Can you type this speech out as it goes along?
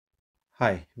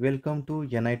Hi, welcome to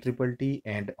NITTT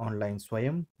and Online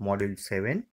SWAYAM Module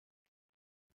 7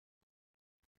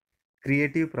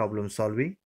 Creative Problem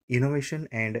Solving, Innovation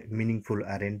and Meaningful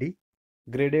R&D.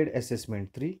 Graded Assessment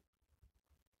 3.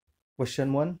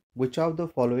 Question 1. Which of the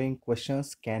following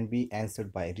questions can be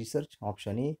answered by research?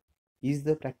 Option A. Is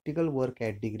the practical work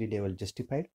at degree level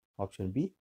justified? Option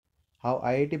B. How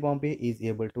IIT Bombay is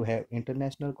able to have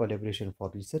international collaboration for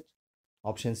research?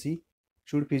 Option C.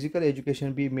 Should physical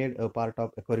education be made a part of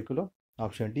a curriculum?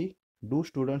 Option D. Do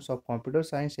students of computer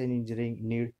science and engineering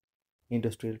need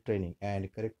industrial training?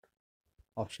 And correct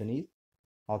option is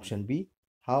option B.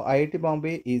 How IIT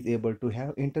Bombay is able to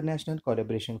have international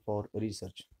collaboration for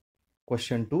research.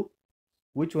 Question 2.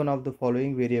 Which one of the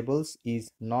following variables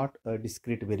is not a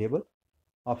discrete variable?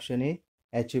 Option A.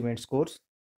 Achievement scores.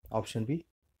 Option B.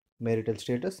 Marital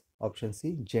status. Option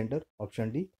C. Gender.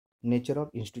 Option D. Nature of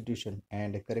institution.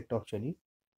 And correct option is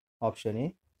option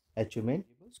A. Achievement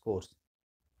scores.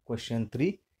 Question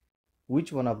 3.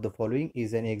 Which one of the following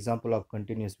is an example of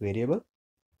continuous variable?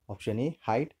 Option A.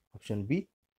 Height. Option B.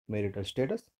 Marital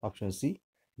status. Option C.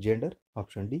 Gender.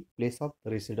 Option D. Place of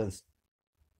residence.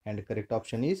 And correct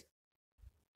option is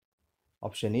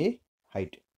option A.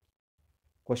 Height.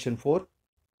 Question 4.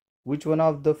 Which one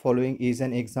of the following is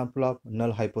an example of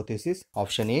null hypothesis?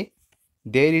 Option A.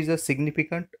 There is a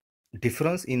significant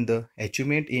difference in the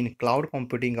achievement in cloud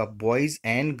computing of boys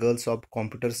and girls of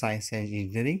computer science and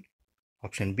engineering.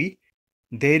 Option B.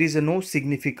 There is no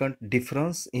significant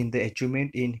difference in the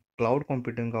achievement in cloud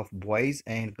computing of boys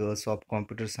and girls of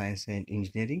computer science and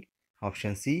engineering.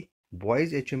 Option C.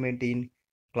 Boys' achievement in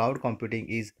cloud computing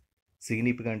is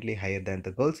significantly higher than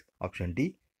the girls. Option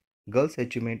D. Girls'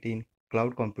 achievement in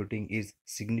cloud computing is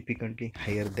significantly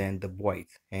higher than the boys.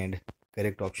 And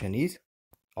correct option is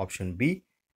option B.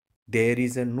 There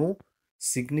is no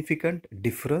significant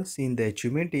difference in the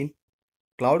achievement in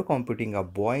cloud computing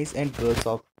of boys and girls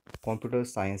of computer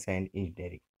science and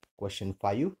engineering. Question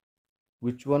 5.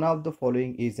 Which one of the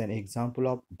following is an example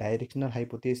of directional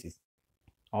hypothesis?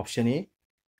 Option A.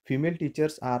 Female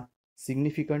teachers are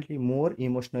significantly more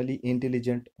emotionally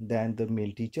intelligent than the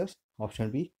male teachers.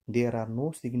 Option B. There are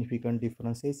no significant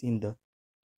differences in the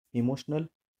emotional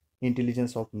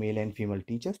intelligence of male and female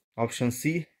teachers. Option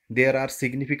C. There are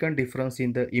significant difference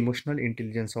in the emotional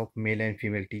intelligence of male and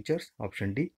female teachers.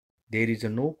 Option D. There is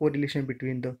no correlation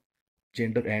between the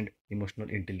gender and emotional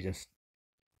intelligence.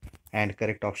 And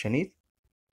correct option is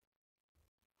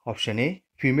option A.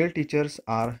 Female teachers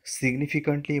are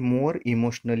significantly more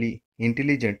emotionally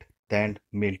intelligent than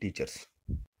male teachers.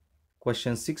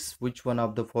 Question 6. Which one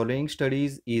of the following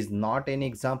studies is not an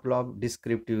example of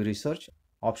descriptive research?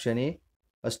 Option A.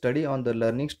 A study on the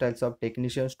learning styles of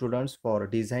technician students for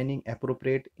designing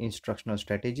appropriate instructional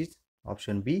strategies.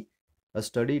 Option B. A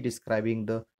study describing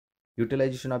the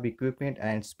utilization of equipment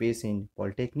and space in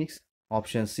polytechnics.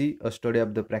 Option C. A study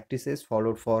of the practices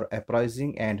followed for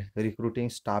appraising and recruiting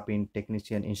staff in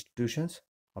technician institutions.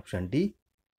 Option D.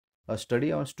 A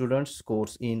study on students'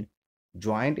 scores in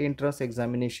joint entrance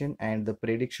examination and the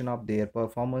prediction of their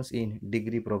performance in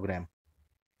degree program.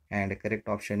 And correct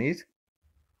option is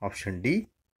option D.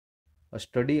 A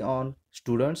study on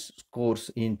students' scores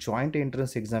in joint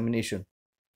entrance examination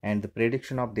and the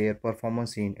prediction of their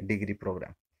performance in degree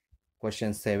program.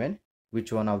 Question 7.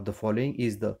 Which one of the following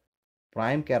is the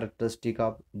prime characteristic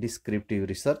of descriptive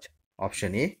research?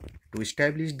 Option A. To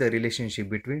establish the relationship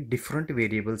between different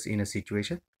variables in a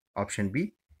situation. Option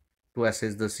B. To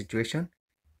assess the situation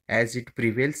as it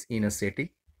prevails in a setting.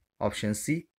 Option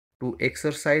C. To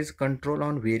exercise control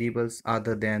on variables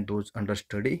other than those under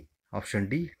study. Option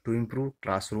D. To improve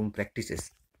classroom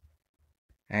practices.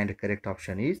 And correct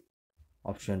option is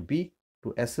option B.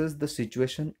 To assess the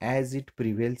situation as it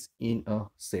prevails in a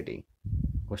setting.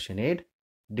 Question 8.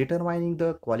 Determining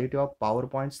the quality of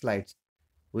PowerPoint slides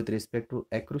with respect to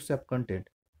accuracy of content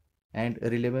and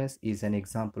relevance is an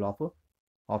example of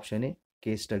option A.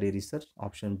 Case study research.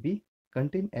 Option B.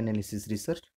 Content analysis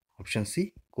research. Option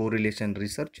C. Correlation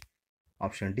research.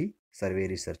 Option D. Survey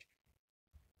research.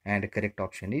 And correct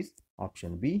option is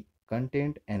option B.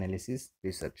 Content analysis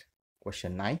research.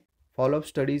 Question 9. Follow-up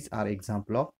studies are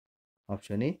example of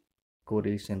option A.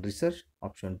 Correlation research.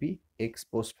 Option B. Ex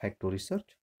post facto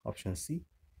research. Option C.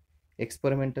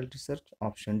 Experimental research.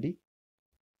 Option D.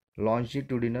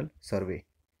 Longitudinal survey.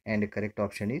 And correct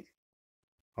option is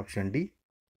option D.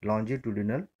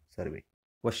 Longitudinal survey.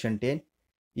 Question 10.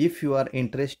 If you are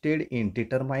interested in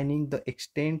determining the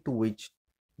extent to which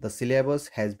the syllabus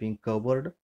has been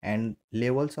covered and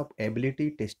levels of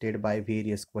ability tested by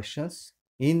various questions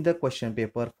in the question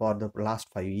paper for the last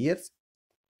 5 years,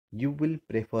 you will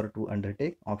prefer to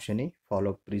undertake option A.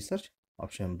 Follow-up research.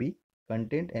 Option B,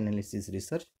 content analysis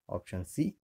research. Option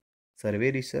C,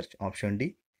 survey research. Option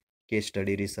D, case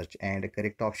study research. And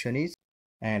correct option is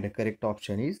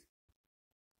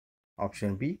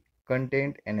option B,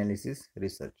 content analysis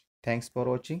research. Thanks for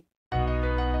watching.